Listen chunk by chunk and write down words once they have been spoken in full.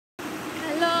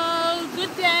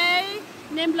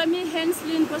Nemblami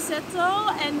Henslin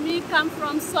Boseto, and we come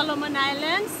from Solomon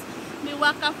Islands. We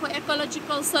work for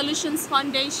Ecological Solutions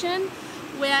Foundation.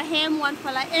 We are here one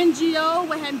for la NGO.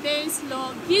 We are based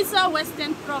in Giza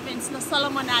Western Province, the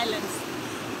Solomon Islands.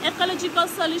 Ecological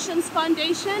Solutions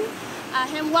Foundation.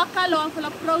 Hem work along for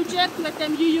a project with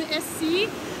them UUSC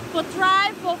for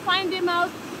try for finding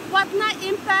out what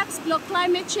impacts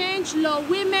climate change,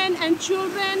 women and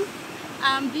children,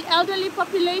 the elderly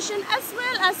population, as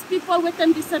well as people with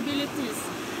disabilities.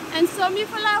 And so we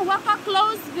work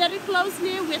very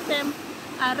closely with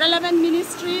relevant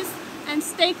ministries and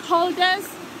stakeholders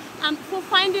for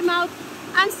finding out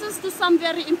answers to some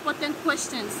very important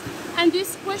questions. And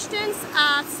these questions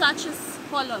are such as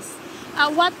follows.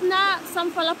 What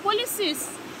some policies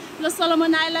the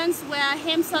Solomon Islands where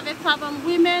him survey cover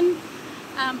women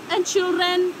and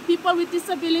children, people with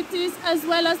disabilities, as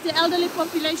well as the elderly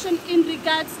population in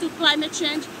regards to climate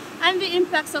change and the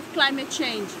impacts of climate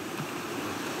change.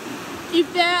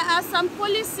 If there are some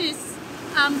policies,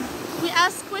 we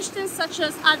ask questions such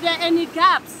as, are there any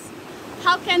gaps?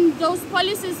 How can those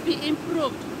policies be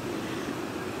improved?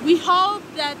 We hope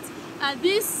that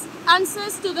these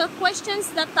answers to the questions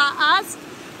that are asked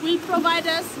will provide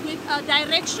us with a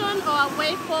direction or a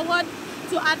way forward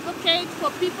to advocate for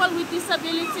people with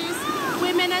disabilities,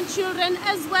 women and children,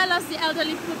 as well as the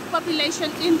elderly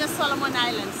population in the Solomon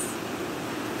Islands.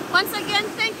 Once again,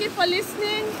 thank you for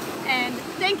listening, and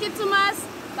thank you, Thomas.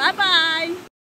 Bye-bye.